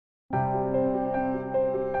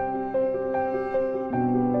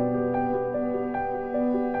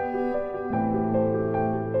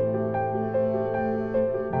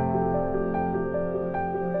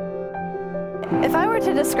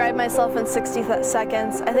to describe myself in 60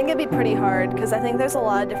 seconds, I think it'd be pretty hard because I think there's a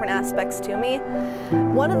lot of different aspects to me.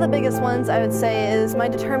 One of the biggest ones I would say is my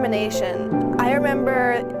determination. I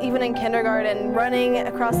remember even in kindergarten running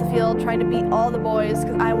across the field trying to beat all the boys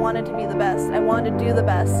because I wanted to be the best. I wanted to do the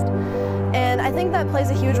best. And I think that plays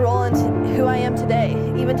a huge role in who I am today.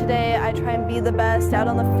 Even today, I try and be the best out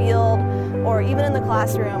on the field or even in the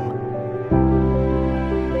classroom.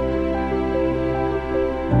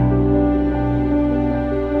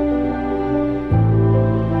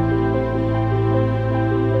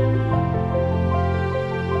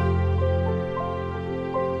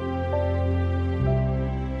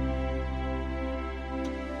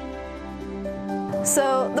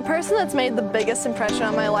 So the person that's made the biggest impression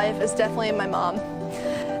on my life is definitely my mom.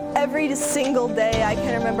 Every single day I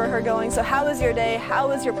can remember her going, "So how was your day? How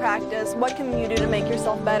was your practice? What can you do to make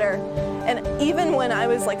yourself better?" And even when I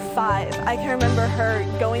was like 5, I can remember her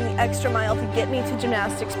going the extra mile to get me to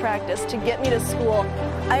gymnastics practice, to get me to school.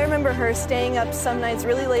 I remember her staying up some nights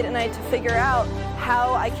really late at night to figure out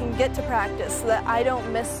how I can get to practice so that I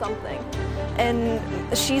don't miss something. And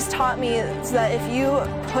she's taught me that if you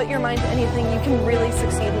put your mind to anything, you can really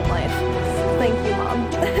succeed in life. Thank you, Mom.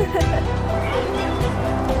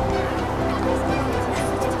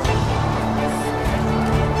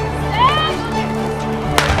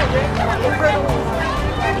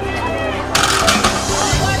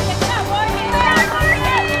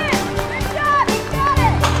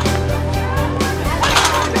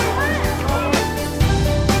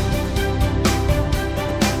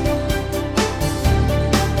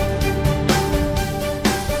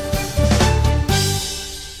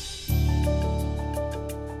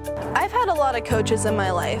 I've had a lot of coaches in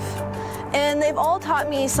my life, and they've all taught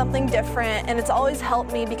me something different, and it's always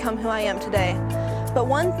helped me become who I am today. But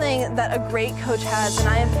one thing that a great coach has, and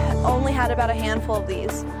I've only had about a handful of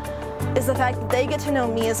these, is the fact that they get to know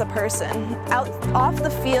me as a person. Off the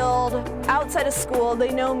field, outside of school, they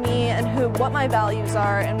know me and what my values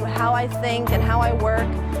are and how I think and how I work,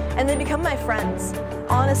 and they become my friends.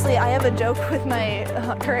 Honestly, I have a joke with my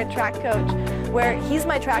current track coach where he's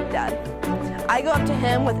my track dad. I go up to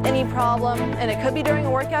him with any problem, and it could be during a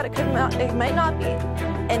workout, it might not be,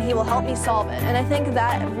 and he will help me solve it. And I think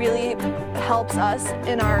that really helps us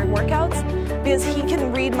in our workouts because he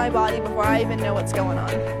can read my body before I even know what's going on.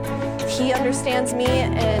 He understands me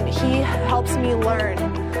and he helps me learn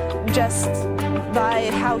just by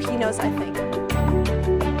how he knows I think.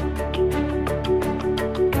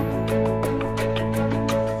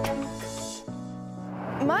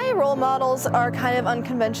 My role models are kind of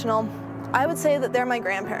unconventional. I would say that they're my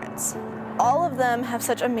grandparents. All of them have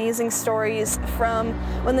such amazing stories from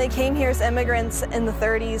when they came here as immigrants in the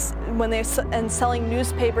 30s, and selling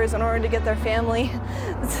newspapers in order to get their family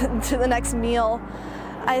to the next meal.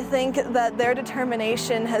 I think that their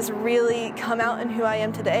determination has really come out in who I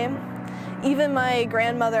am today. Even my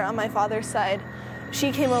grandmother on my father's side,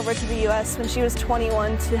 she came over to the US when she was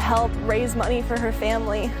 21 to help raise money for her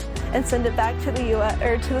family and send it back to the US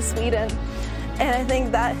or to Sweden. And I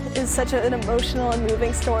think that is such an emotional and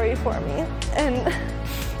moving story for me. And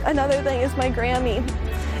another thing is my Grammy.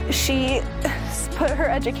 She put her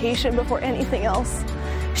education before anything else.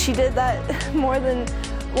 She did that more than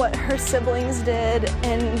what her siblings did,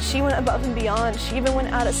 and she went above and beyond. She even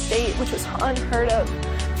went out of state, which was unheard of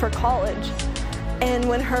for college. And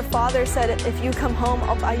when her father said, "If you come home,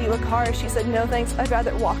 I'll buy you a car," she said, "No thanks, I'd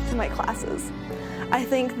rather walk to my classes." I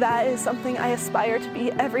think that is something I aspire to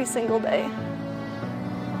be every single day.